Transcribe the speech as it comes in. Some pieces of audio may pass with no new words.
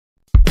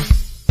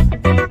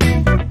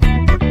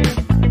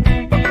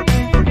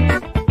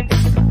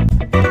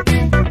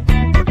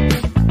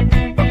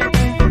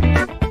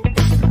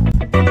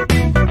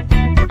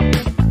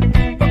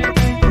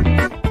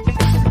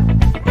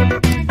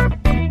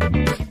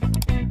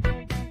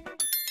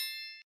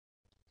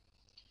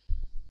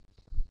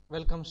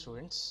Welcome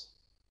students.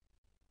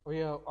 We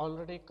have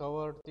already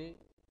covered the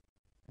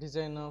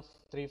design of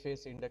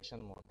three-phase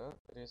induction motor,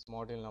 it is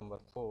module number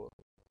 4.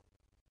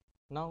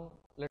 Now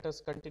let us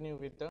continue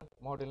with the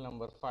module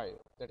number 5,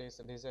 that is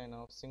the design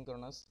of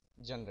synchronous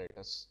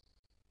generators.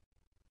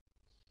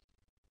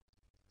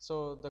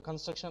 So the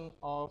construction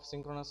of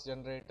synchronous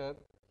generator,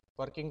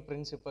 working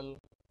principle,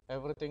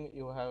 everything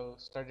you have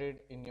studied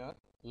in your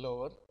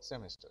lower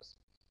semesters.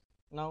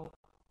 Now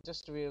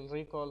just we will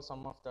recall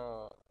some of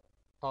the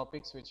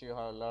topics which you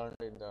have learned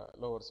in the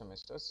lower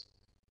semesters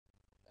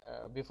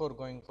before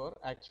going for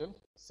actual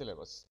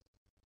syllabus.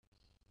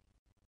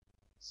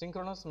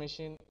 Synchronous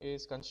machine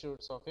is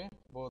constitutes of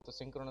both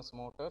synchronous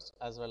motors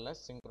as well as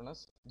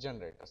synchronous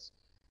generators.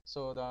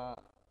 So the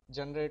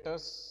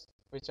generators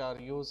which are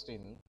used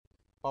in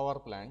power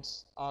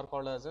plants are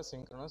called as a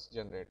synchronous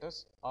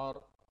generators,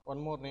 or one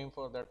more name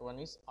for that one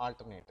is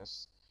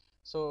alternators.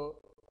 So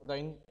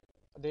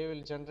they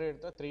will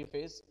generate the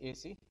three-phase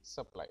AC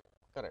supply,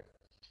 correct.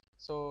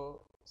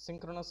 So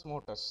synchronous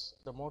motors,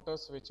 the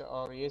motors which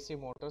are AC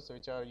motors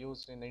which are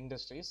used in the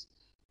industries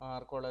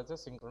are called as the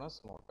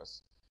synchronous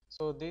motors.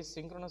 So this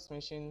synchronous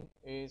machine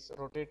is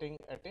rotating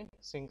at a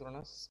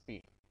synchronous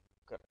speed,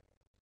 correct.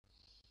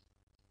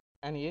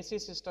 An AC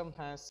system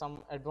has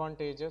some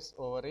advantages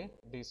over a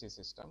DC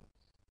system.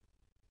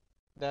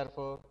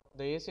 Therefore,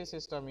 the AC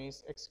system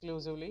is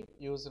exclusively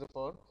used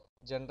for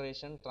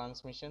generation,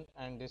 transmission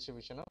and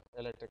distribution of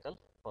electrical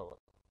power.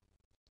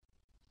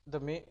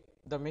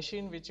 The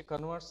machine which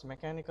converts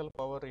mechanical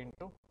power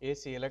into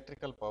AC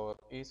electrical power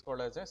is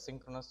called as a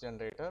synchronous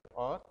generator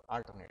or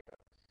alternator.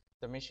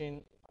 The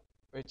machine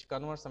which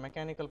converts the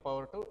mechanical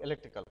power to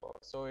electrical power.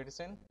 So it is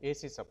an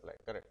AC supply,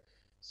 correct.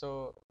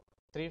 So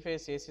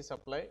three-phase AC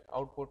supply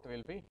output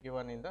will be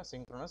given in the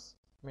synchronous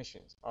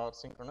machines or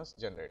synchronous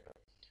generator,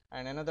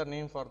 and another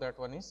name for that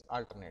one is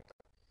alternator.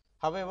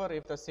 However,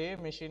 if the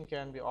same machine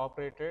can be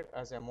operated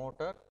as a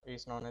motor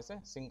is known as a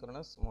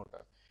synchronous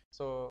motor.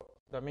 So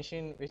the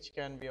machine which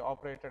can be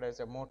operated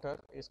as a motor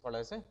is called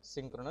as a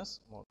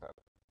synchronous motor.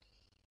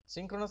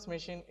 Synchronous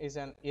machine is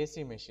an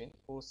AC machine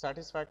whose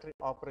satisfactory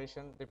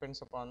operation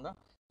depends upon the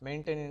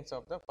maintenance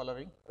of the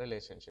following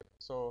relationship.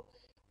 So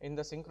in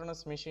the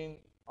synchronous machine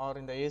or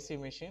in the AC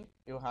machine,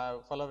 you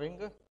have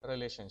following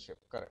relationship,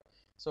 correct.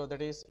 So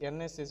that is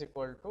Ns is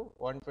equal to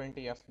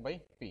 120 F by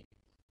P,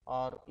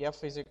 or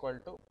F is equal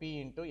to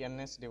P into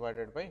Ns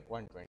divided by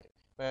 120,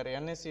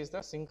 where Ns is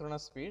the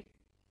synchronous speed,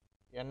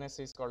 Ns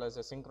is called as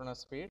a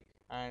synchronous speed,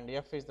 and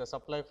F is the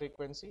supply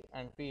frequency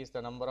and P is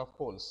the number of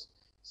poles.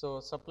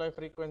 So supply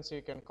frequency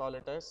you can call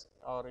it as,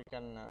 or you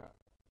can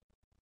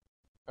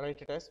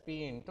write it as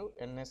P into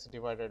Ns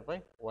divided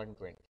by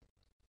 120,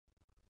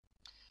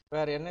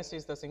 where Ns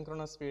is the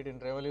synchronous speed in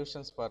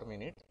revolutions per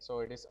minute,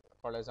 so it is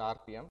called as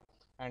RPM,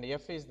 and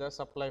F is the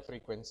supply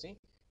frequency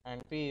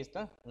and P is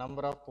the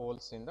number of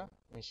poles in the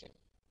machine.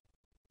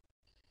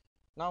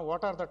 Now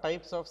what are the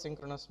types of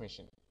synchronous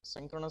machine?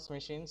 Synchronous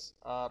machines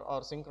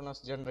or synchronous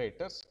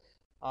generators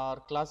are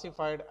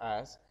classified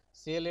as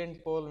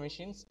salient pole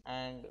machines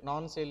and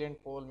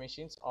non-salient pole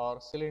machines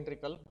or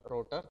cylindrical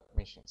rotor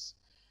machines.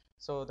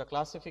 So the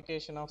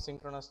classification of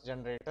synchronous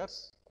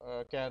generators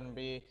can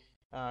be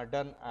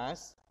done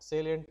as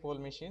salient pole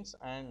machines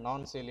and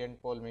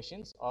non-salient pole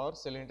machines or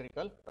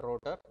cylindrical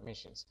rotor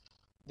machines.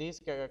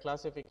 These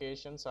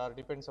classifications are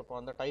depends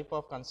upon the type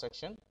of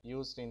construction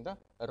used in the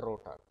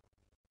rotor.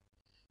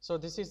 So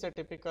this is a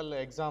typical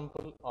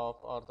example of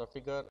or the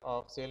figure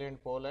of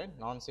salient pole and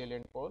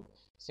non-salient pole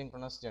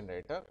synchronous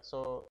generator.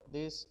 So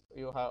this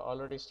you have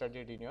already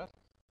studied in your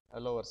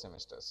lower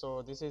semester.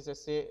 So this is a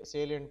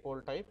salient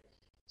pole type.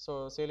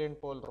 So salient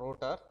pole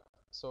rotor.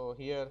 So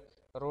here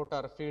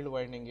rotor field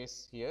winding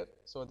is here.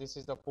 So this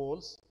is the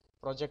poles,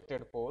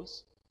 projected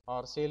poles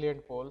or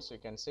salient poles, you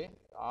can say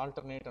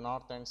alternate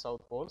north and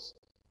south poles,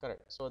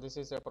 correct. So this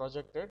is a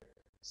projected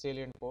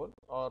salient pole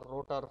or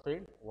rotor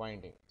field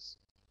windings,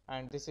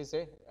 and this is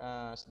a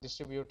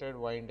distributed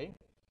winding,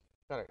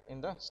 correct,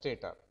 in the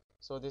stator.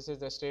 So this is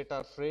the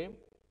stator frame,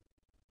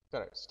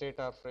 correct,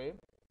 stator frame,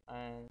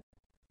 and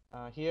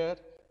here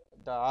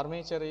the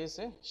armature is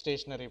a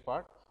stationary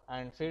part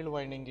and field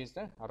winding is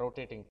the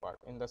rotating part.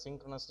 In the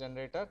synchronous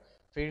generator,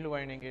 field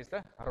winding is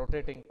the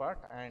rotating part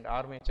and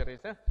armature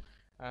is the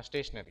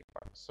stationary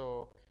part.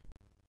 So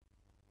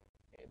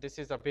this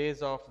is the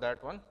base of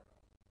that one.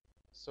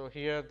 So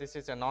here this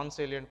is a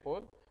non-salient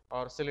pole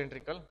or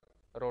cylindrical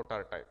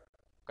rotor type,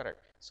 correct.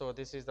 So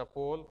this is the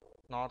pole,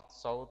 north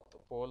south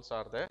poles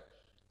are there.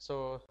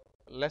 So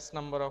less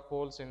number of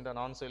poles in the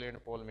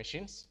non-salient pole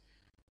machines,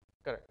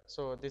 correct.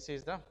 So this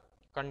is the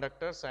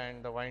conductors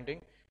and the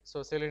winding.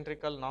 So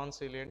cylindrical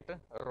non-salient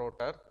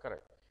rotor,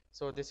 correct.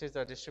 So this is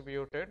the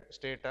distributed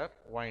stator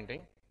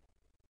winding,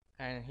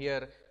 and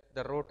here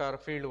the rotor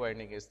field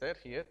winding is there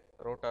here,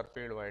 rotor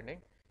field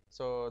winding.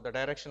 So the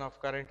direction of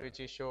current which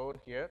is shown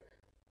here,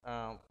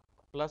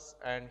 plus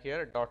and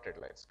here dotted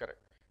lines, correct.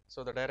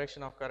 So the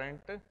direction of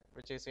current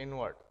which is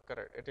inward,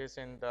 correct, it is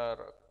in the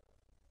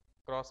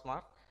cross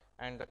mark,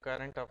 and the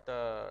current of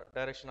the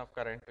direction of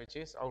current which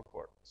is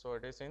outward. So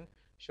it is in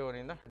shown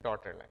in the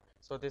dotted line.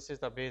 So this is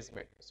the base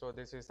bed. So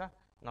this is the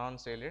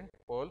non-salient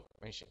pole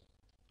machine.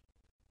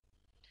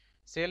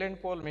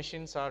 Salient pole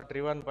machines are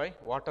driven by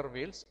water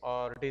wheels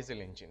or diesel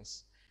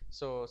engines.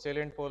 So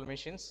salient pole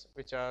machines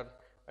which are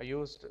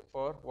used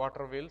for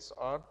water wheels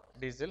or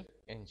diesel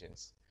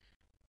engines.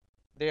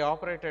 They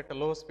operate at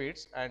low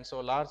speeds, and so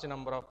large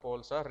number of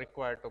poles are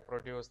required to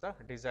produce the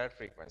desired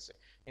frequency.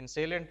 In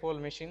salient pole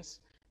machines,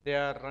 they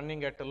are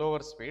running at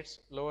lower speeds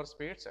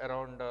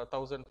around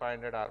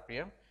 1500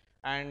 rpm,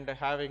 and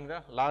having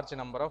the large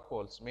number of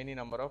poles, many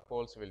number of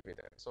poles will be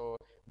there. So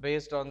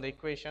based on the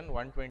equation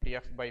 120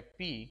 F by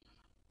P,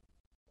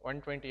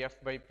 120 F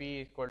by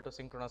P equal to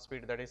synchronous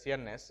speed, that is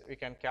Ns, we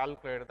can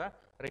calculate the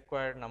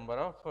required number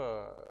of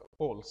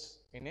poles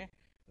in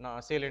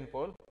a salient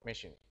pole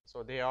machine.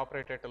 So they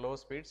operate at low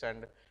speeds,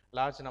 and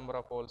large number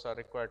of poles are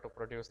required to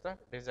produce the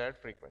desired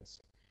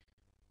frequency.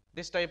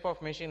 This type of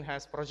machine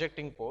has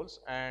projecting poles,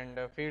 and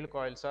field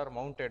coils are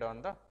mounted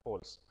on the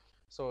poles.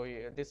 So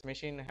this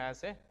machine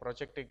has a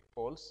projecting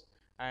poles,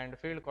 and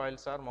field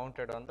coils are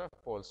mounted on the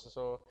poles.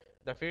 So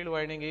the field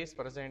winding is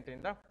present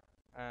in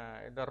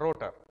the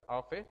rotor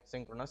of a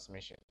synchronous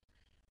machine.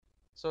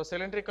 So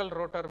cylindrical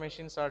rotor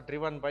machines are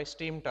driven by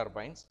steam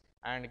turbines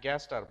and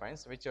gas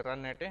turbines which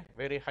run at a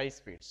very high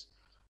speeds.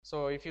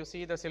 So if you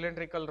see the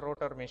cylindrical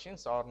rotor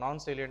machines or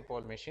non-salient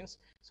pole machines,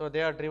 so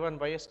they are driven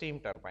by steam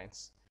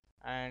turbines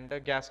and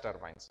gas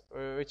turbines,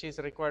 which is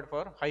required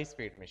for high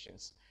speed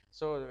machines.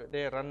 So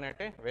they run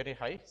at a very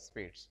high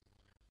speeds.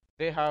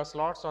 They have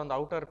slots on the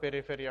outer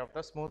periphery of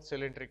the smooth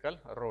cylindrical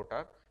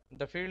rotor.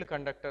 The field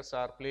conductors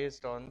are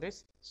placed on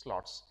these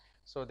slots.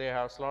 So they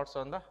have slots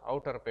on the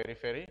outer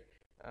periphery.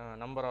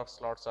 Number of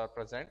slots are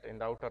present in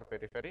the outer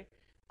periphery,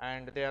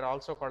 and they are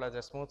also called as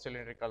a smooth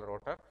cylindrical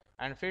rotor,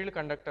 and field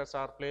conductors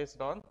are placed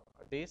on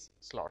these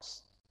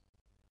slots.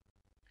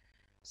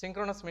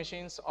 Synchronous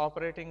machines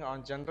operating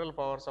on general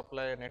power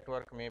supply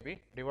network may be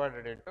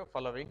divided into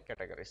following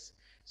categories.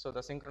 So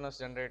the synchronous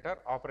generator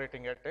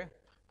operating at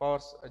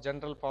a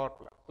general power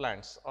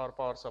plants or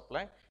power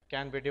supply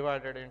can be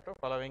divided into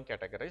following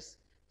categories.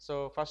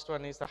 So first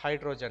one is the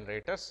hydro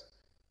generators.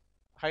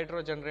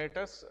 Hydro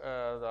generators,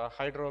 the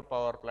hydro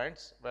power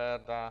plants where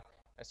the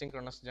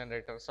synchronous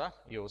generators are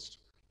used.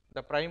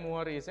 The prime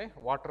mover is a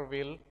water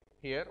wheel.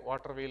 Here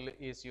water wheel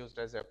is used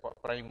as a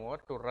prime mover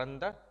to run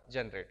the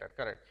generator,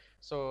 correct.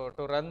 So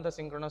to run the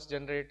synchronous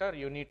generator,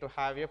 you need to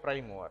have a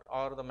prime mover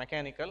or the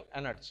mechanical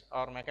energy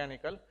or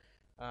mechanical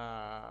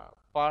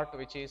part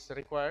which is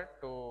required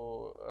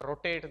to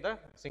rotate the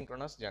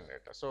synchronous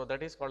generator. So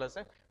that is called as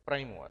a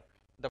prime mover.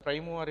 The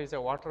prime mover is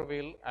a water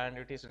wheel, and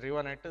it is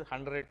driven at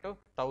 100 to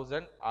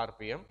 1000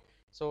 rpm.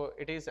 So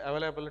it is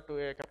available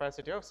to a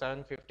capacity of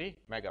 750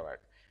 megawatt.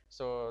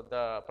 So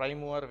the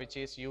prime mover which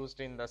is used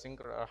in the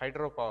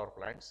hydro power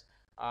plants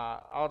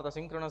or the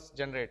synchronous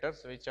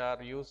generators which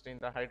are used in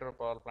the hydro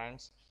power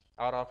plants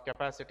are of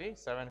capacity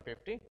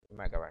 750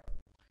 megawatt.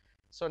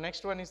 So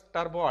next one is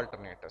turbo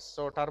alternators.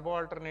 So turbo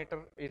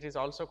alternator, it is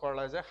also called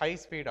as a high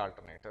speed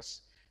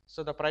alternators.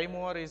 So the prime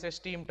mover is a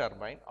steam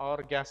turbine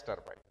or gas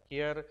turbine.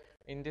 Here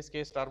in this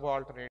case turbo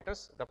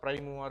alternators, the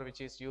prime mover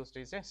which is used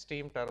is a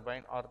steam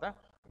turbine or the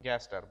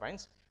gas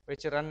turbines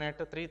which run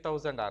at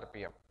 3000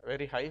 rpm,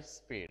 very high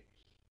speed,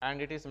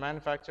 and it is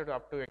manufactured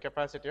up to a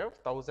capacity of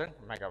 1000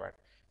 megawatt.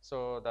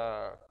 So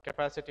the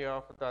capacity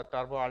of the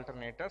turbo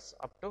alternators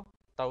up to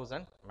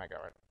 1000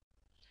 megawatt.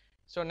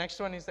 So next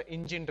one is the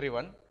engine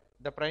driven.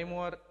 The prime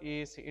mover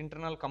is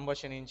internal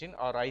combustion engine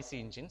or IC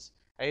engines,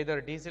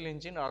 either diesel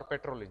engine or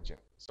petrol engine.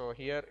 So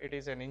here it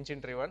is an engine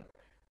driven,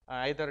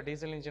 either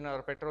diesel engine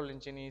or petrol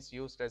engine is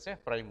used as a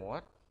prime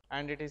mover,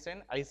 and it is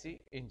an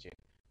IC engine.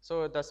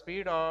 So the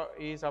speed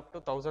is up to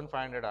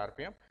 1500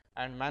 rpm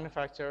and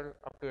manufactured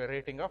up to a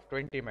rating of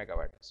 20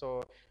 megawatt.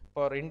 So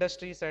for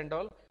industries and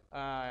all,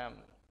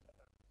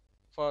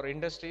 for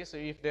industries,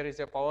 if there is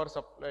a power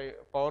supply,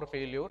 power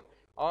failure,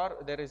 or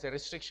there is a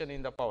restriction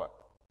in the power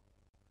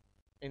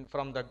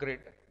from the grid,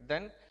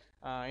 then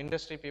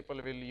industry people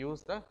will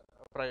use the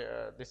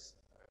this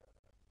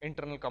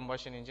internal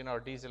combustion engine or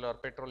diesel or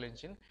petrol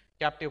engine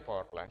captive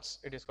power plants.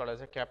 It is called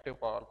as a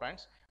captive power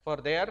plants for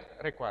their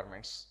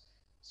requirements.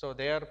 So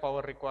their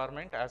power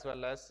requirement as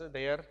well as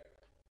their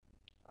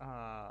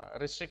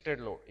restricted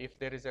load. If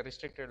there is a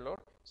restricted load,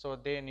 so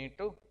they need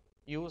to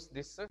use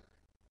this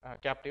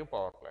captive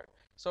power plant.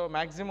 So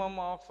maximum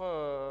of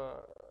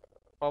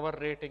power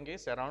rating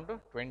is around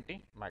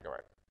 20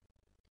 megawatt.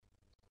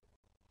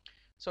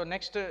 So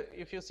next,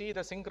 if you see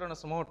the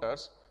synchronous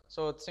motors,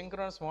 so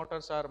synchronous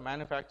motors are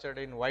manufactured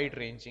in wide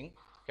ranging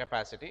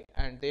capacity,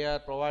 and they are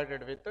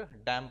provided with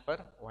damper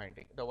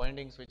winding. The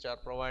windings which are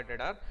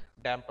provided are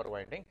damper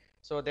winding.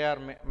 So they are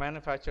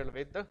manufactured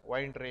with the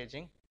wide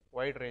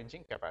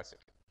ranging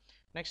capacity.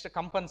 Next,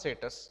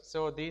 compensators.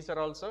 So, these are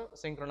also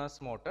synchronous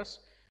motors.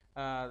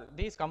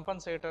 These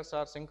compensators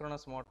or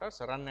synchronous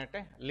motors run at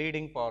a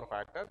leading power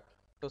factor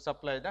to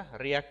supply the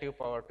reactive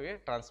power to a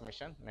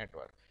transmission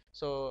network.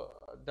 So,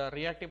 the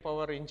reactive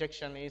power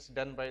injection is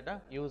done by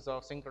the use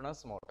of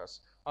synchronous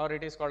motors, or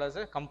it is called as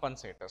a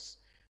compensators.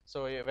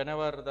 So,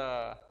 whenever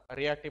the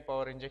reactive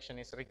power injection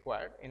is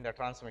required in the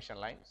transmission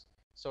lines,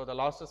 so the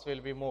losses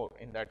will be more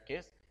in that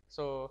case.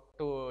 So,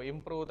 to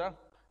improve the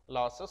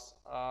losses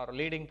or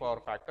leading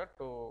power factor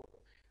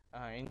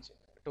uh,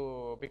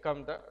 to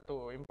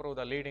improve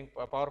the leading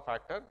power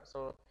factor.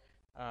 So,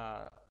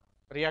 uh,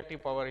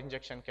 reactive power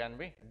injection can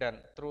be done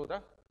through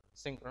the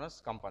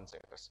synchronous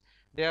compensators.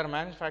 They are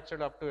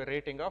manufactured up to a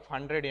rating of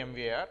 100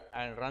 MVAR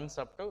and runs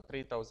up to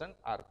 3000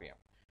 RPM.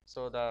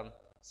 So, the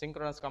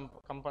synchronous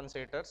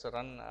compensators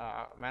run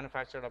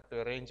manufactured up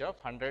to a range of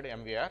 100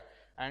 MVAR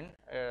and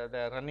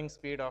the running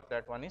speed of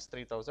that one is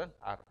 3000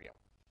 RPM.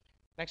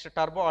 Next,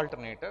 turbo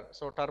alternator.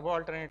 So, turbo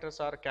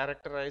alternators are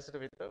characterized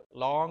with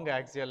long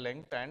axial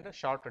length and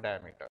short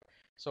diameter.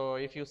 So,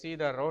 if you see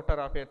the rotor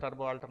of a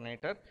turbo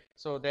alternator,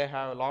 so they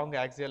have long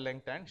axial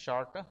length and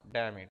short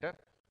diameter.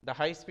 The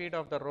high speed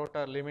of the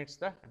rotor limits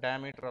the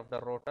diameter of the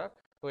rotor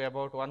to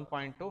about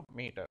 1.2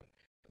 meter.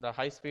 The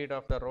high speed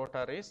of the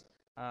rotor is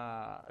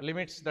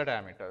limits the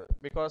diameter,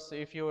 because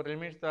if you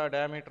limit the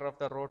diameter of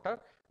the rotor,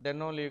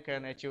 then only you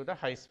can achieve the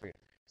high speed.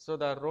 So,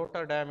 the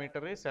rotor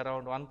diameter is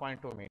around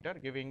 1.2 meter,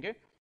 giving a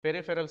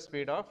peripheral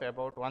speed of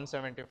about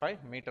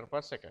 175 meter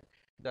per second.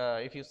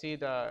 If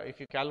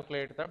you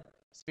calculate the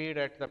speed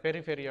at the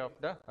periphery of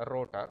the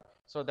rotor,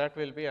 so that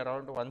will be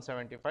around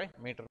 175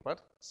 meter per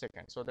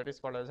second. So, that is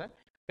called as a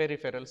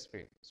peripheral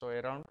speed. So,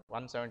 around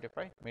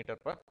 175 meter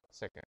per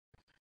second.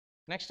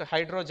 Next,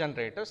 hydro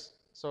generators.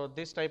 So,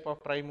 this type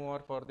of prime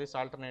mover for this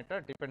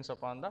alternator depends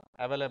upon the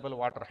available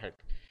water head.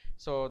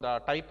 So, the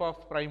type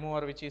of prime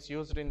mover which is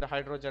used in the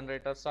hydro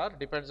generators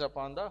depends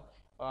upon the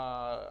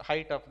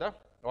height of the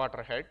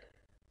water head.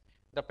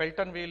 The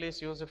Pelton wheel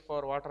is used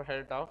for water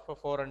head of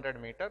 400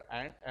 meter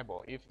and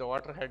above. If the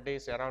water head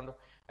is around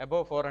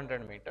above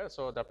 400 meter,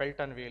 so the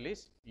Pelton wheel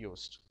is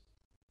used.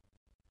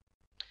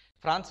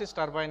 Francis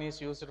turbine is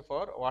used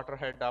for water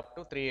head up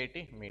to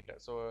 380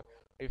 meters. So,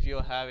 if you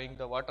are having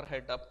the water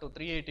head up to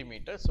 380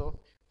 meters, so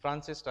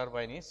Francis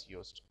turbine is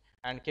used,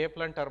 and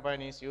Kaplan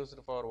turbine is used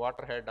for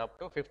water head up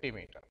to 50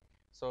 meter.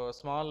 So,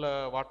 small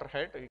water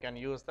head you can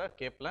use the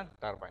Kaplan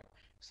turbine.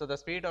 So, the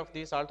speed of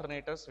these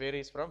alternators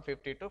varies from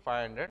 50 to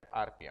 500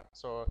 RPM.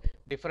 So,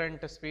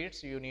 different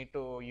speeds you need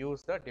to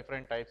use the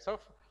different types of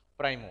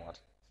prime mover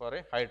for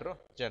a hydro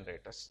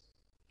generators.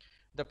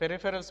 The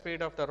peripheral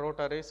speed of the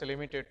rotor is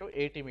limited to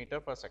 80 meter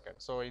per second.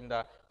 So, in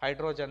the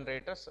hydro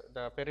generators,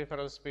 the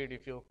peripheral speed,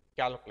 if you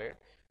calculate,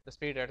 the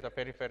speed at the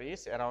periphery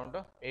is around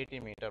 80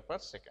 meter per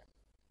second.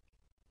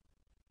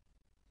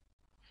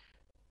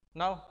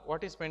 Now,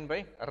 what is meant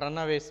by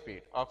runaway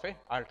speed of a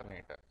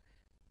alternator?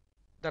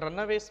 The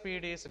runaway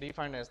speed is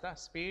defined as the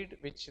speed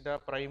which the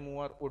prime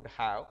mover would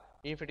have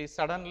if it is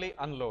suddenly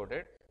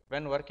unloaded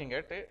when working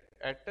at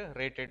a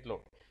rated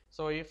load.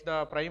 So, if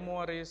the prime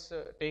mover is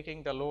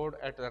taking the load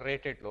at the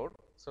rated load,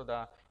 so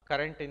the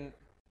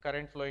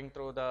current flowing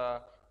through the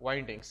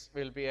windings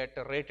will be at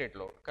a rated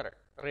load, correct,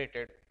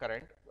 rated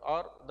current,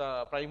 or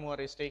the prime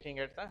mover is taking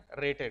at the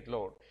rated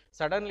load.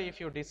 Suddenly, if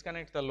you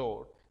disconnect the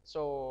load,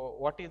 so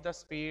what is the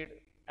speed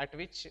at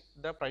which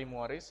the prime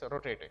mover is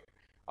rotating,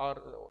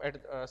 or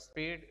at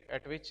speed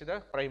at which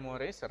the prime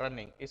mover is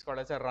running is called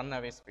as a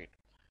runaway speed.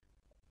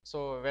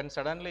 So, when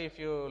suddenly if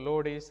you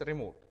load is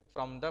removed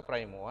from the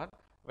prime mover,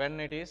 when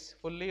it is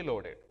fully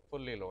loaded,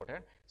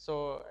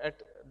 so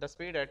at the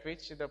speed at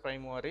which the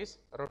prime mover is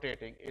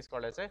rotating is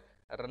called as a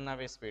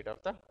runaway speed of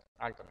the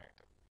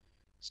alternator.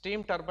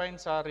 Steam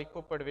turbines are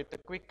equipped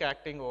with quick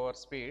acting over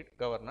speed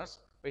governors,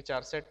 which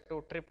are set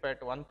to trip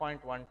at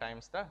 1.1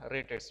 times the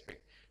rated speed.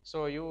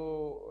 So,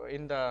 you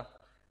in the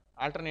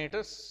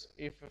alternators,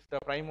 if the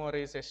prime mover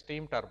is a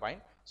steam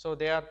turbine, so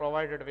they are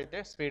provided with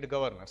a speed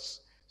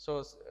governors.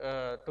 So,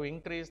 to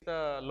increase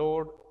the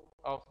load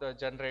of the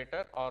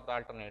generator or the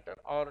alternator,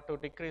 or to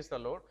decrease the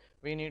load,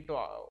 we need to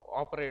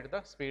operate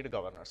the speed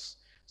governors.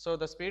 So,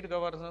 the speed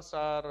governors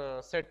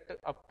are set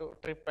up to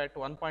trip at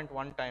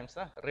 1.1 times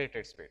the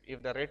rated speed.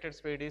 If the rated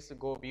speed is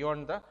go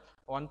beyond the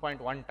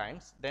 1.1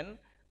 times, then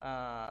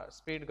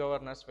speed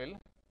governors will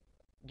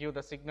give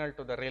the signal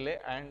to the relay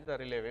and the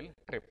relay will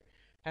trip.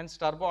 Hence,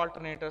 turbo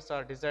alternators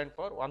are designed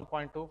for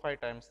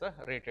 1.25 times the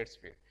rated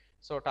speed.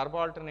 So, turbo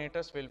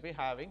alternators will be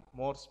having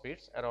more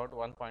speeds, around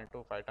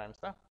 1.25 times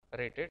the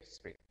rated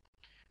speed.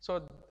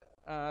 So,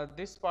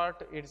 this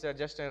part is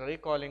just a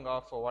recalling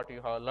of what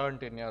you have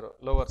learned in your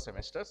lower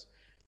semesters.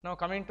 Now,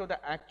 coming to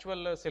the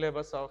actual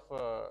syllabus of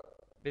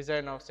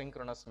design of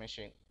synchronous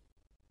machine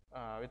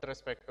with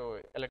respect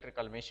to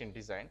electrical machine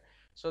design.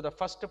 So, the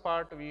first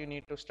part we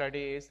need to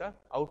study is the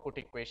output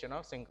equation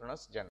of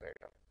synchronous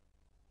generator.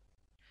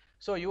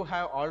 So, you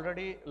have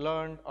already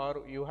learned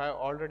or you have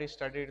already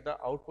studied the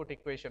output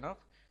equation of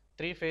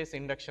 3-phase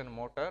induction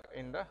motor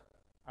in the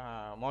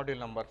module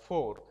number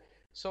 4.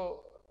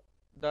 So,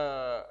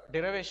 the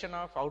derivation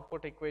of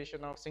output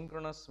equation of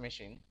synchronous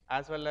machine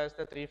as well as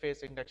the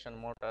three-phase induction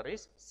motor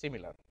is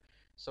similar.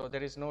 So,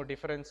 there is no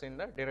difference in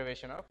the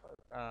derivation of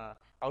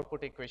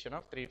output equation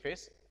of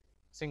three-phase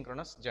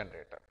synchronous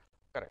generator,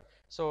 correct.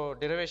 So,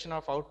 derivation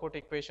of output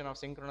equation of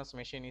synchronous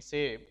machine is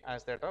same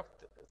as that of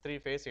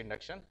three-phase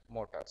induction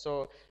motor.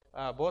 So,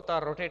 both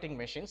are rotating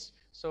machines.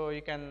 So,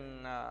 you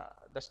can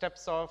the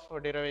steps of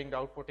deriving the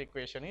output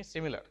equation is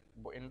similar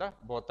in the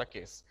both the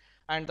case,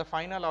 and the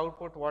final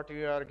output what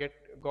you are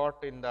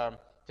got in the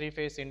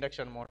three-phase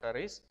induction motor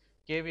is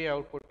kV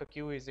output to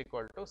Q is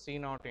equal to C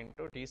naught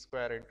into D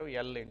square into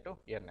L into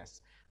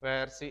Ns,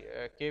 where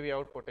kV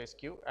output is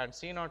Q and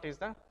C naught is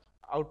the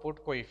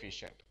output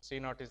coefficient. C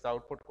naught is the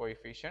output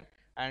coefficient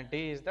and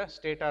D is the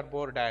stator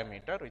bore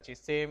diameter, which is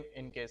same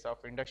in case of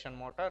induction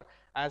motor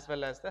as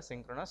well as the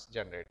synchronous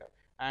generator,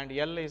 and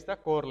L is the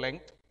core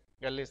length,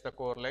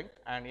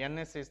 and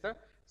Ns is the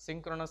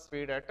synchronous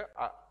speed at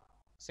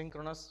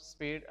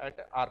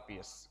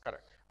RPS,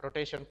 correct,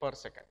 rotation per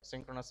second,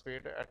 synchronous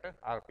speed at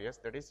RPS,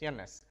 that is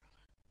Ns.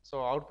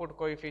 So, output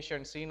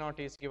coefficient C naught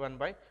is given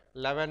by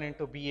 11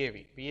 into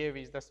BAV. BAV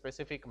is the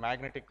specific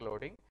magnetic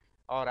loading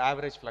or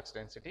average flux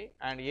density,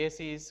 and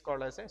AC is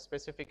called as a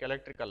specific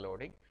electrical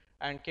loading,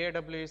 and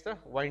Kw is the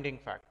winding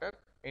factor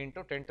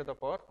into 10 to the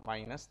power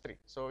minus 3.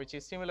 So, which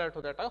is similar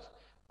to that of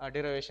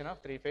derivation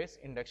of three-phase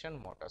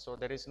induction motor. So,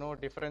 there is no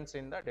difference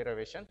in the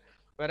derivation.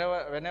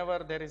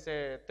 Whenever there is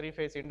a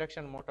three-phase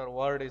induction motor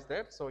word is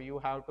there, so you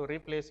have to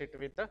replace it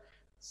with the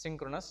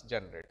synchronous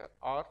generator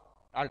or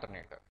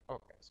alternator.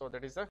 Okay. So,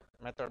 that is the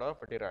method of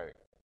deriving.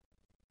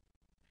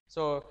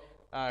 So,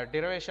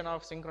 derivation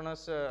of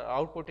synchronous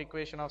output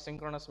equation of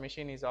synchronous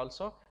machine is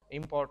also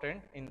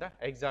important in the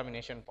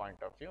examination point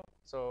of view.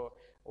 So,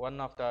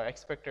 one of the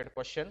expected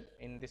question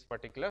in this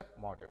particular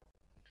module.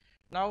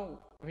 Now,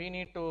 we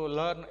need to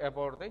learn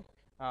about the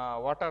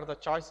what are the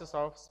choices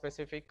of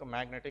specific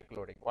magnetic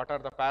loading, what are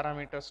the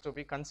parameters to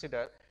be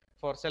considered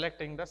for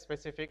selecting the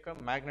specific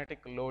magnetic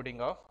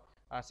loading of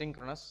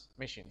synchronous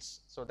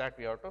machines. So, that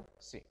we have to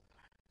see.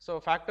 So,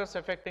 factors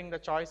affecting the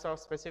choice of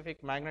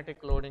specific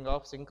magnetic loading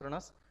of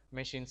synchronous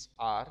machines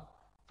are,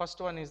 first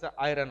one is the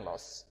iron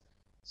loss.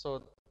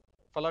 So,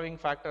 following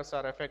factors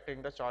are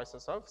affecting the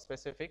choices of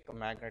specific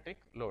magnetic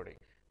loading.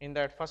 In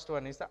that, first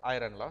one is the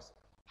iron loss.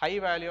 High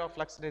value of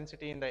flux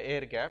density in the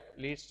air gap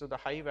leads to the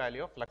high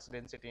value of flux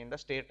density in the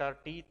stator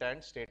teeth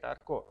and stator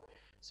core.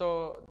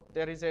 So,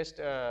 there is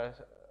a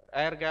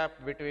air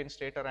gap between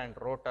stator and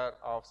rotor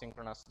of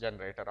synchronous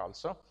generator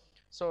also.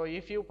 So,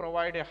 if you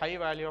provide a high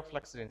value of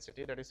flux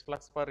density, that is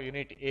flux per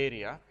unit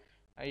area,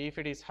 if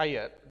it is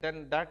higher,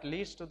 then that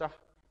leads to the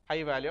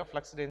high value of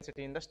flux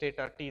density in the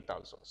stator teeth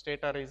also.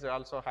 Stator is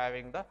also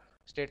having the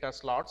stator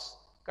slots,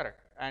 correct,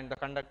 and the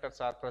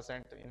conductors are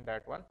present in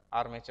that one,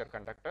 armature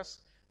conductors.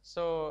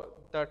 So,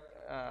 the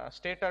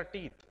stator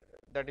teeth,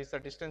 that is the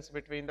distance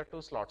between the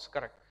two slots,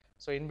 correct.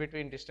 So, in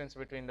between distance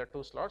between the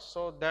two slots,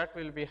 so that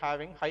will be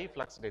having high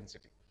flux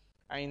density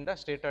in the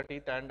stator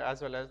teeth and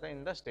as well as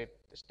in the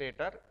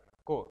stator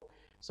core.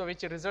 So,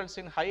 which results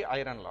in high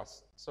iron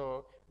loss.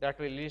 So, that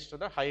will lead to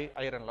the high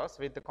iron loss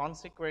with the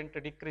consequent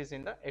decrease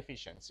in the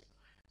efficiency.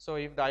 So,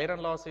 if the iron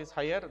loss is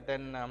higher,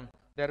 then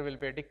there will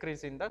be a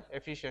decrease in the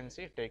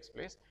efficiency takes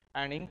place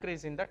and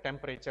increase in the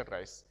temperature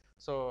rise.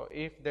 So,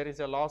 if there is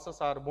a losses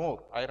are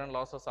more, iron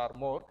losses are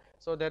more,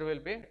 so there will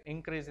be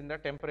increase in the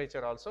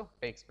temperature also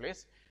takes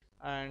place,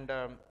 and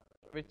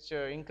which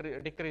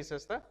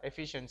decreases the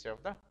efficiency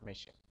of the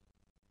machine.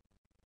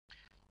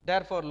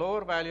 Therefore,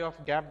 lower value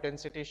of gap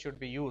density should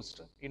be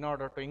used in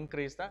order to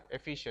increase the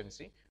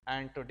efficiency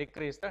and to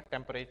decrease the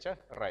temperature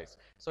rise.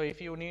 So, if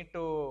you need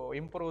to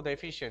improve the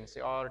efficiency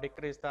or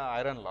decrease the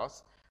iron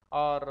loss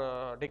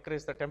or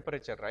decrease the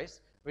temperature rise,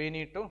 we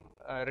need to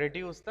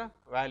reduce the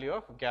value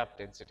of gap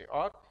density,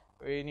 or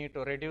we need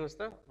to reduce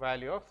the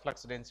value of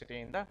flux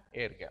density in the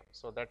air gap.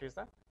 So, that is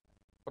the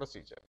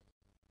procedure.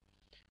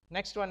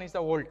 Next one is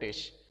the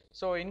voltage.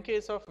 So, in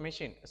case of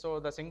machine, so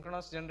the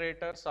synchronous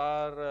generators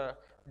are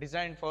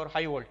designed for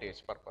high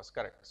voltage purpose,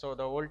 correct. So,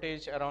 the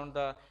voltage around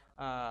the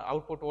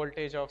output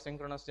voltage of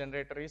synchronous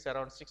generator is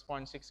around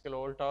 6.6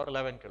 kilovolt or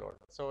 11 kilovolt.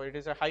 So, it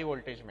is a high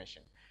voltage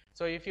machine.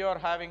 So, if you are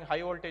having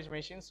high voltage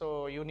machine,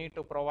 so you need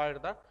to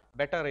provide the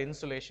better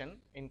insulation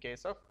in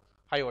case of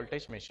high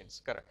voltage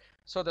machines, correct.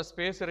 So, the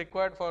space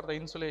required for the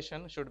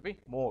insulation should be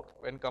more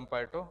when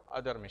compared to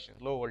other machines,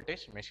 low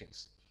voltage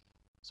machines.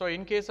 So,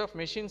 in case of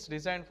machines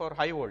designed for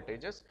high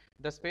voltages,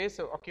 the space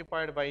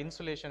occupied by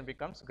insulation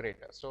becomes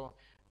greater. So,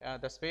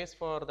 the space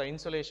for the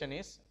insulation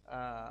is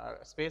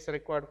space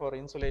required for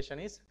insulation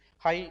is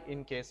high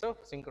in case of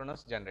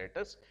synchronous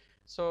generators.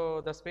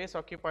 So, the space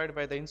occupied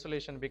by the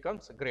insulation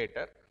becomes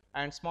greater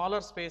and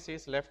smaller space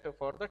is left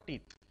for the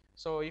teeth.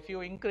 So, if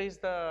you increase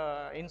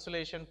the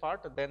insulation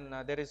part, then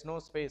there is no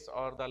space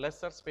or the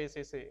lesser space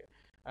is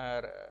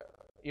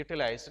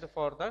utilized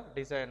for the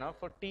design of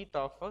teeth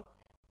of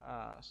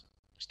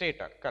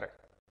stator, correct.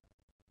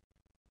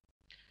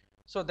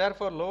 So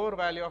therefore, lower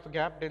value of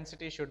gap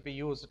density should be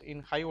used in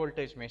high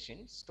voltage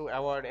machines to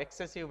avoid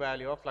excessive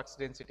value of flux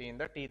density in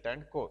the teeth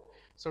and core.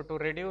 So to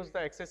reduce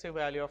the excessive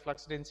value of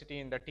flux density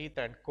in the teeth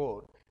and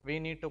core, we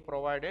need to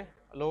provide a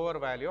lower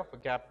value of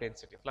gap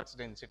density. Flux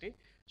density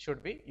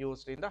should be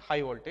used in the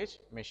high voltage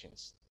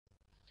machines.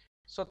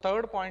 So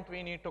third point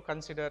we need to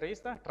consider is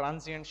the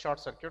transient short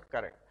circuit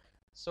current.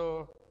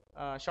 So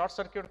short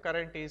circuit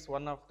current is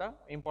one of the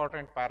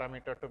important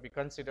parameter to be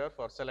considered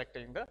for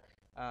selecting the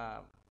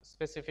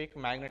specific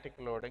magnetic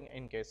loading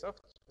in case of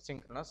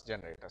synchronous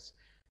generators.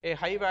 A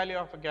high value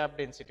of gap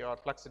density or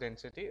flux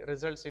density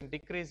results in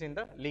decrease in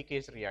the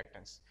leakage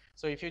reactance.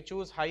 So if you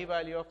choose high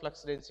value of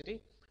flux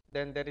density,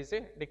 then there is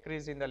a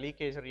decrease in the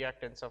leakage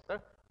reactance of the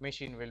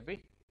machine will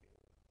be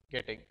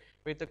getting,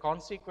 with the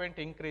consequent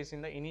increase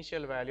in the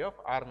initial value of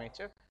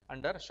armature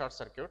under short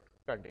circuit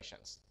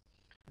conditions.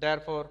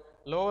 Therefore,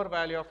 lower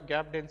value of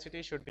gap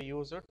density should be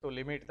used to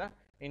limit the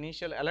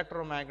initial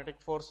electromagnetic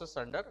forces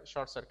under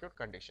short circuit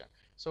condition.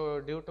 So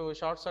due to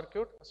short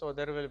circuit, so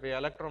there will be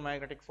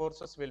electromagnetic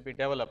forces will be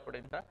developed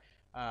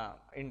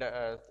in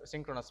the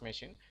synchronous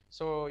machine.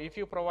 So if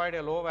you provide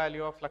a low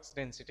value of flux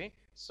density,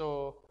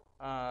 so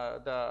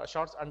under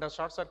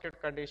short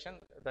circuit condition,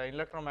 the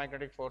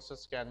electromagnetic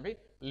forces can be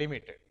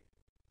limited.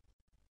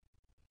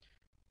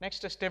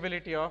 Next,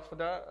 stability of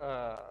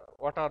the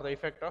what are the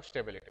effect of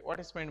stability? What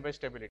is meant by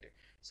stability?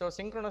 So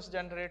synchronous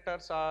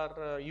generators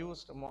are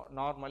used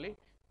normally.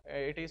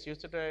 It is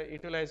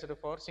utilized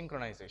for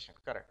synchronization,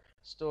 correct?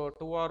 So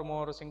two or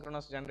more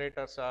synchronous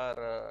generators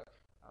are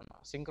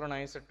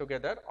synchronized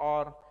together,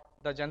 or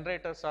the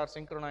generators are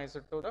synchronized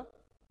to the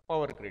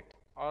power grid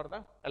or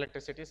the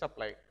electricity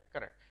supply,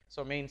 correct?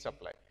 So main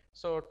supply.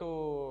 So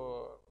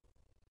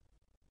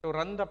to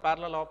run the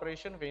parallel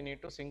operation, we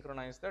need to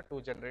synchronize the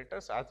two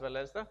generators as well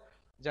as the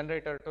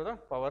generator to the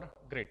power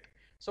grid.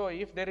 So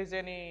if there is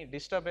any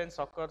disturbance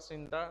occurs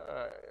in the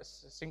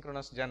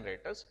synchronous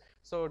generators,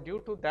 so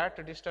due to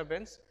that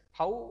disturbance,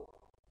 how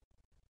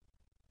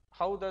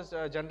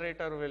the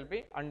generator will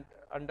be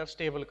under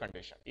stable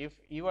condition,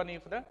 even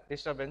if the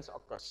disturbance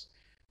occurs,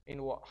 in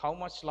how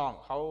much long,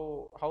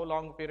 how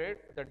long period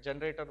that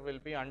generator will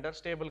be under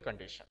stable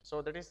condition.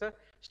 So that is the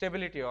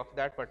stability of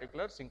that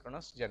particular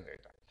synchronous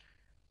generator.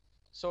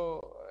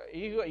 So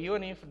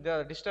even if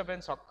the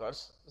disturbance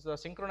occurs, the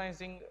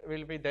synchronizing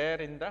will be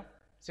there in the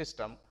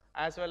system,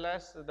 as well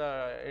as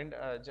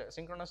the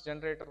synchronous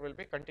generator will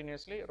be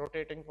continuously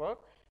rotating for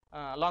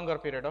longer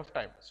period of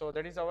time. So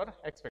that is our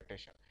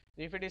expectation.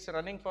 If it is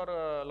running for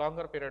a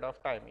longer period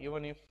of time,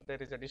 even if there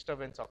is a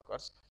disturbance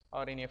occurs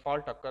or any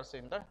fault occurs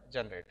in the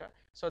generator,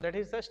 so that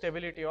is the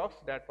stability of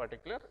that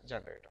particular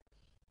generator.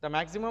 The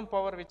maximum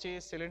power which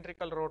is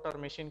cylindrical rotor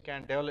machine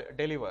can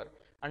deliver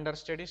under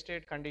steady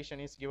state condition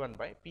is given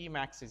by P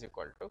max is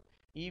equal to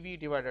EV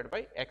divided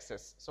by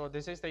XS. So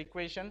this is the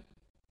equation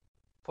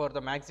for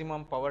the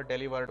maximum power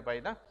delivered by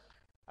the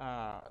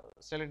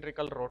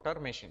cylindrical rotor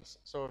machines.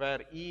 So where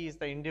E is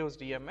the induced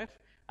EMF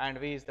and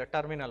V is the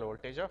terminal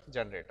voltage of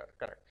generator,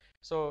 correct?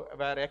 So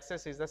where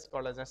XS is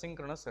called as a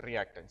synchronous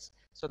reactance.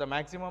 So the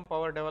maximum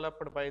power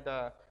developed by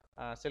the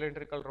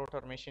cylindrical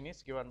rotor machine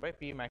is given by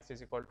P max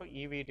is equal to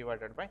EV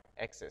divided by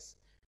XS.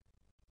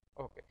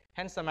 Okay.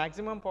 Hence, the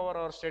maximum power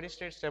or steady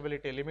state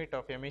stability limit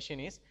of a machine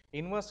is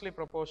inversely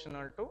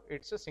proportional to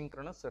its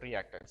synchronous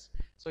reactance.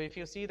 So if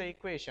you see the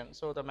equation,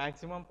 so the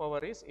maximum power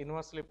is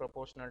inversely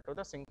proportional to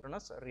the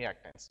synchronous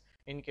reactance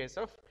in case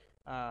of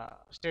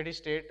steady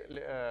state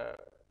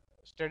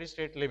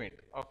limit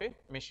of a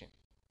machine.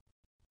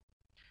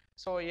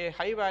 So a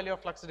high value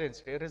of flux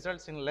density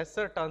results in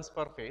lesser turns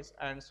per phase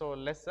and so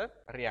lesser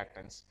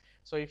reactance.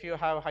 So if you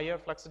have higher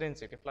flux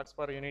density, flux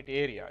per unit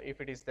area, if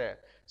it is there,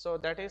 so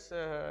that is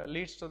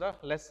leads to the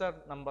lesser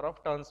number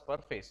of turns per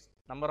phase.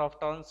 Number of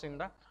turns in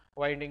the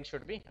winding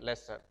should be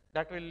lesser.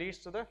 That will leads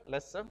to the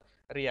lesser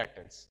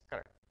reactance,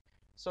 correct?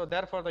 So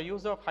therefore, the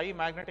use of high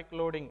magnetic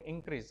loading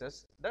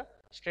increases the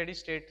steady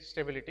state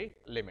stability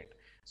limit.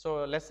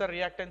 So lesser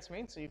reactance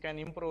means you can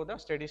improve the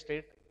steady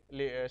state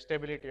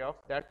stability of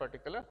that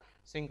particular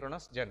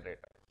synchronous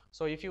generator.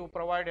 So if you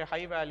provide a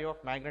high value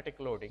of magnetic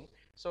loading,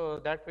 so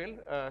that will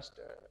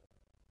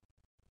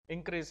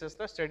increases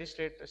the steady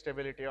state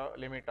stability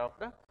limit of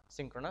the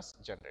synchronous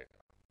generator.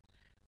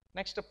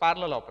 Next,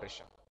 parallel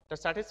operation. The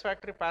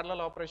satisfactory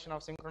parallel operation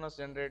of synchronous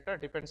generator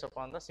depends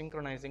upon the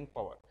synchronizing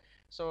power.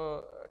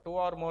 So two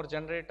or more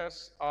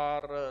generators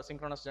or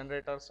synchronous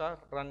generators are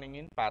running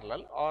in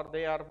parallel, or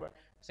they are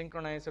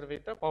synchronized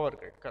with the power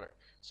grid, correct?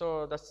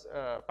 So the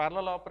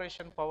parallel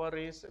operation power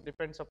is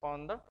depends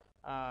upon the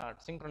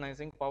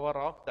synchronizing power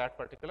of that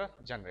particular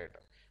generator.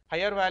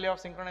 Higher value of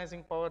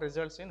synchronizing power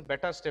results in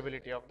better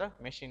stability of the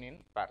machine in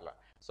parallel.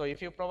 So if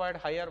you provide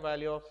higher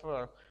value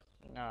of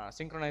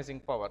synchronizing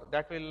power,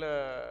 that will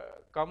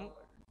come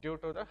due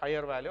to the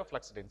higher value of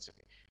flux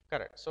density,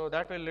 correct? So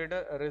that will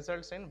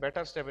results in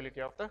better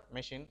stability of the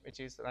machine which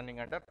is running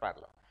under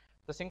parallel.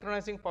 The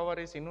synchronizing power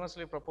is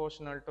inversely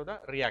proportional to the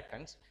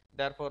reactance.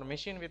 Therefore,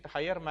 machine with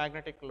higher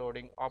magnetic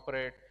loading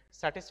operate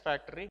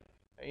satisfactory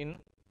in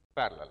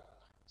parallel.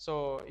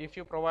 So if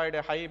you provide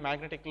a high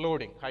magnetic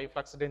loading, high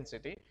flux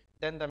density,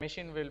 then the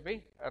machine will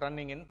be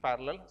running in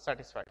parallel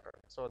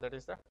satisfactorily. So that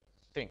is the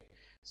thing.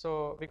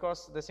 So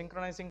because the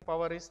synchronizing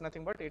power is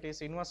nothing but it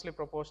is inversely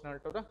proportional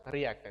to the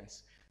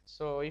reactance.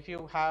 So if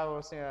you have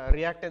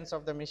reactance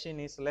of the machine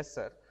is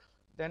lesser,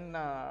 then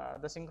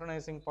the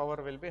synchronizing power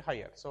will be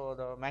higher. So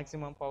the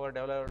maximum power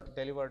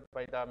delivered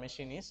by the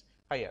machine is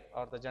higher,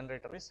 or the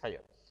generator is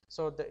higher.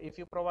 So if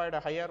you provide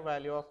a higher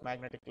value of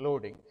magnetic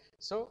loading,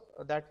 so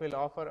that will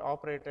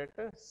operate at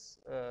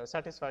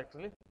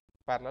satisfactorily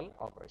parallel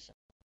operation.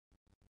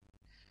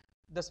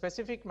 The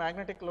specific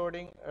magnetic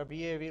loading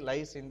VAV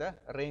lies in the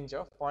range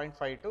of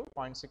 0.5 to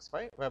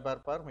 0.65 Weber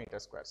per meter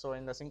square. So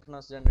in the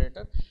synchronous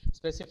generator,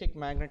 specific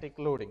magnetic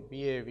loading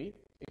VAV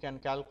you can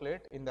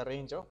calculate in the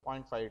range of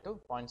 0.5 to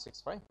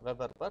 0.65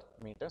 Weber per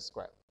meter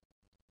square.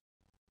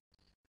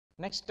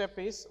 Next step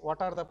is, what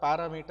are the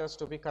parameters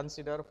to be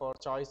considered for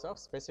choice of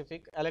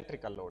specific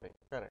electrical loading?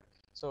 Correct.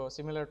 So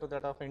similar to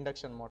that of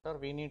induction motor,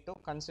 we need to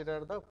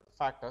consider the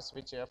factors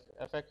which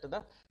affect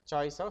the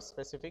choice of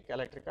specific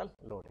electrical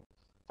loading.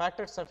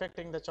 Factors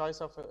affecting the choice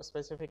of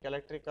specific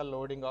electrical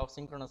loading of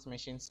synchronous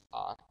machines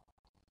are: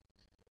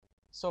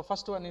 so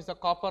first one is the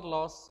copper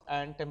loss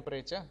and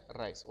temperature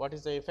rise. What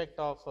is the effect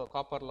of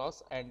copper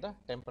loss and the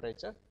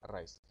temperature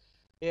rise?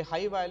 A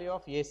high value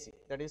of AC,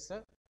 that is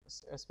a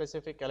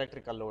specific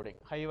electrical loading.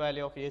 High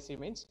value of AC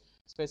means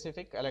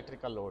specific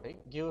electrical loading,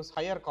 gives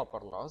higher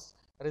copper loss,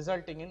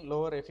 resulting in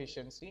lower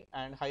efficiency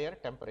and higher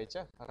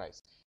temperature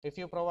rise. If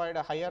you provide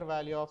a higher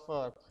value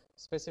of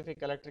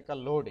specific electrical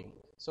loading,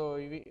 so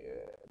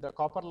the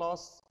copper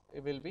loss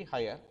will be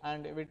higher,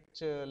 and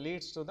which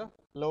leads to the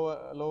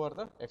lower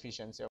the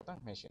efficiency of the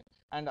machine,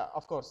 and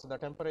of course the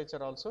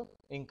temperature also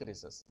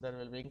increases. There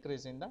will be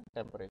increase in the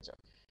temperature.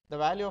 The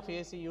value of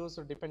AC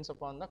used depends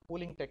upon the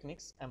cooling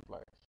techniques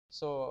employed.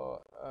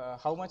 So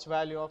how much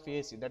value of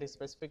AC, that is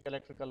specific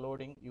electrical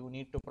loading, you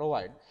need to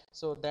provide,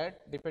 so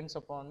that depends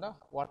upon the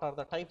what are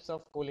the types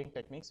of cooling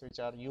techniques which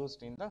are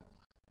used in the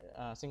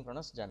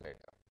synchronous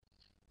generator.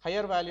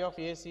 Higher value of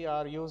AC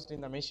are used in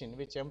the machine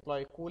which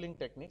employ cooling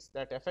techniques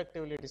that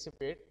effectively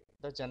dissipate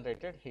the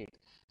generated heat.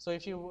 So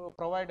if you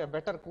provide a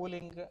better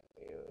cooling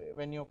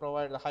when you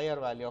provide the higher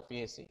value of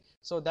AC,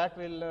 so that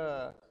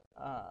will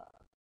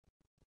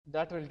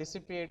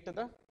dissipate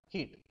the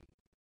heat,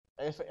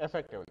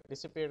 effectively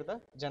dissipate the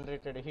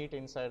generated heat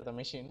inside the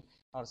machine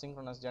or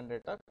synchronous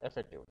generator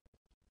effectively.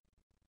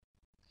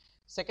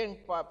 Second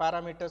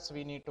parameters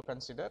we need to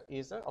consider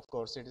is of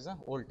course it is a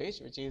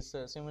voltage, which is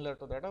similar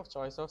to that of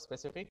choice of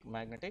specific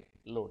magnetic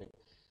loading.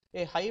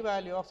 A high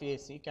value of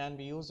AC can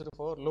be used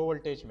for low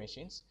voltage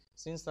machines,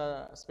 since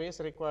the space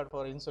required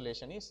for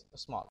insulation is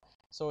small.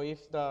 So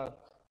if the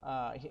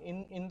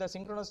in the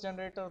synchronous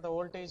generator the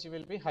voltage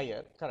will be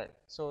higher, correct.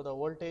 So the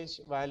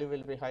voltage value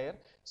will be higher,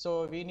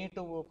 so we need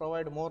to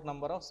provide more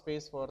number of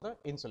space for the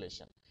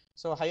insulation.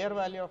 So higher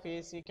value of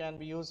AC can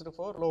be used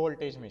for low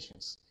voltage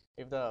machines.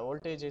 If the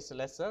voltage is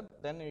lesser,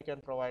 then you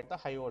can provide the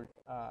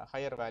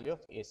higher value of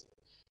AC.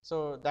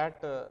 So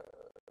that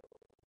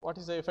what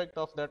is the effect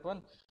of that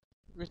one?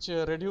 Which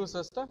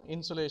reduces the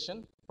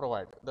insulation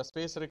provided. The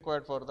space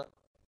required for the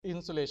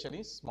insulation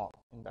is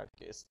small in that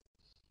case.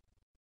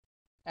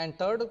 And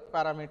third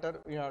parameter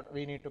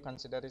we need to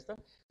consider is the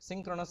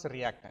synchronous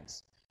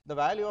reactance. The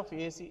value of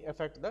AC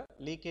affect the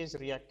leakage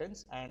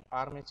reactance and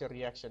armature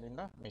reaction in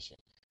the machine.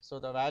 So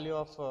the value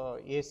of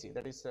AC,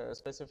 that is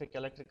specific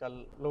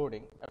electrical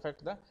loading,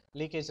 affect the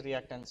leakage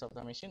reactance of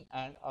the machine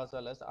and as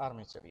well as the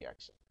armature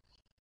reaction.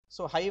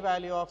 So high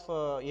value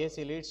of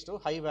AC leads to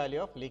high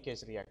value of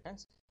leakage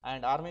reactance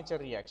and armature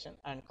reaction,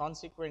 and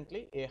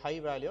consequently a high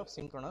value of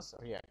synchronous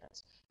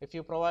reactance. If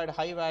you provide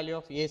high value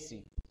of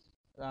AC,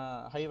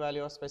 high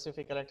value of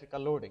specific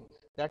electrical loading,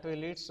 that will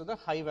leads to the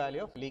high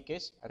value of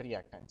leakage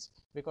reactance,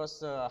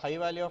 because high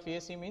value of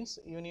AC means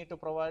you need to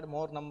provide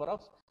more number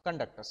of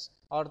conductors,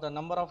 or the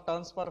number of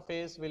turns per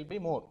phase will be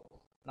more.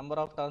 Number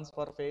of turns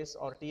per phase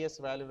or TS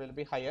value will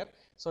be higher,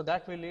 so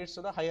that will leads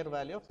to the higher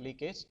value of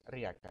leakage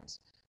reactance.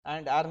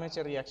 And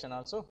armature reaction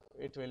also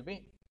it will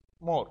be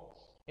more.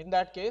 In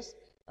that case,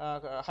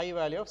 high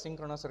value of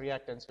synchronous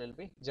reactance will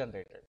be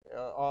generated,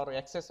 or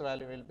excess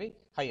value will be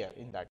higher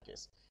in that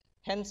case.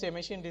 Hence, a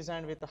machine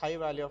designed with a high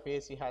value of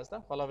AC has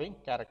the following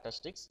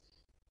characteristics.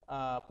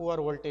 Poor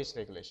voltage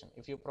regulation.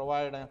 If you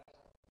provide a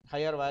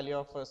higher value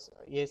of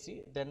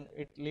AC, then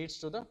it leads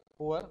to the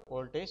poor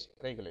voltage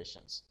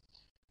regulations,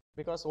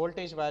 because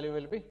voltage value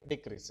will be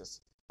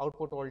decreases,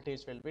 output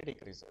voltage will be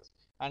decreases.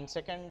 And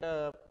second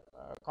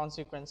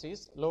consequence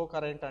is low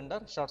current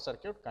under short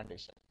circuit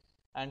condition.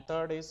 And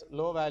third is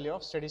low value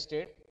of steady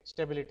state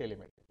stability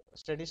limit.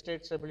 Steady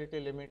state stability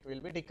limit will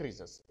be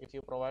decreases if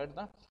you provide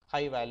the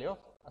high value of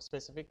a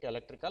specific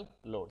electrical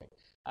loading.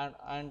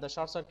 And the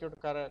short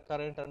circuit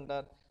current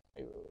under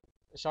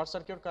short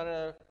circuit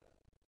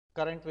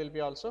current will be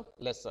also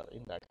lesser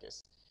in that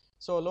case.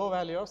 So low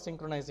value of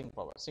synchronizing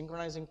power.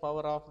 Synchronizing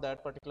power of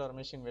that particular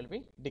machine will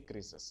be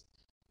decreases.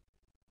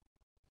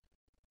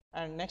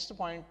 And next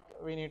point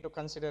we need to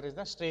consider is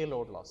the stray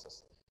load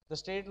losses. The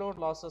state load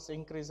losses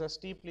increases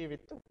steeply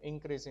with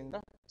increase in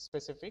the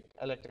specific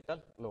electrical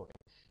loading.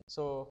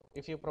 So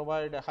if you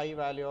provide a high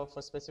value of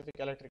a specific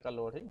electrical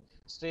loading,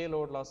 stray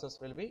load losses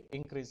will be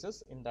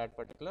increases in that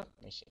particular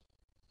machine.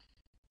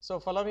 So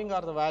following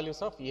are the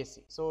values of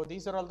AC. So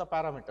these are all the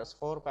parameters,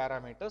 4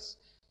 parameters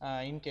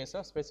in case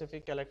of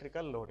specific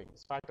electrical loading,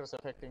 factors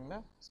affecting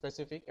the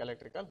specific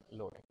electrical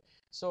loading.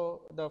 So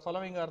the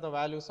following are the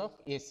values of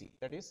AC,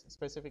 that is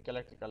specific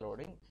electrical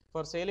loading.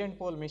 For salient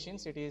pole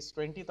machines, it is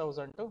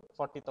 20,000 to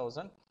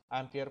 40,000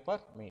 ampere per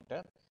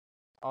meter,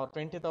 or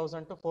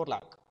 20,000 to 4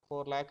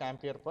 lakh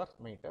ampere per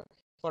meter.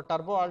 For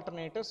turbo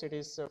alternators, it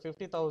is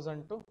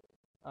 50,000 to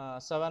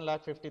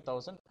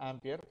 7,50,000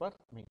 ampere per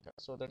meter.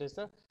 So that is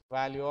the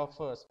value of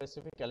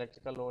specific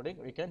electrical loading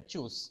we can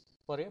choose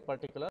for a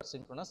particular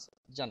synchronous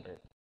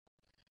generator.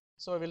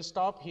 So we will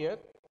stop here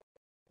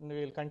and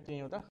we will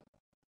continue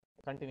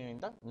in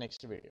the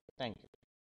next video. Thank you.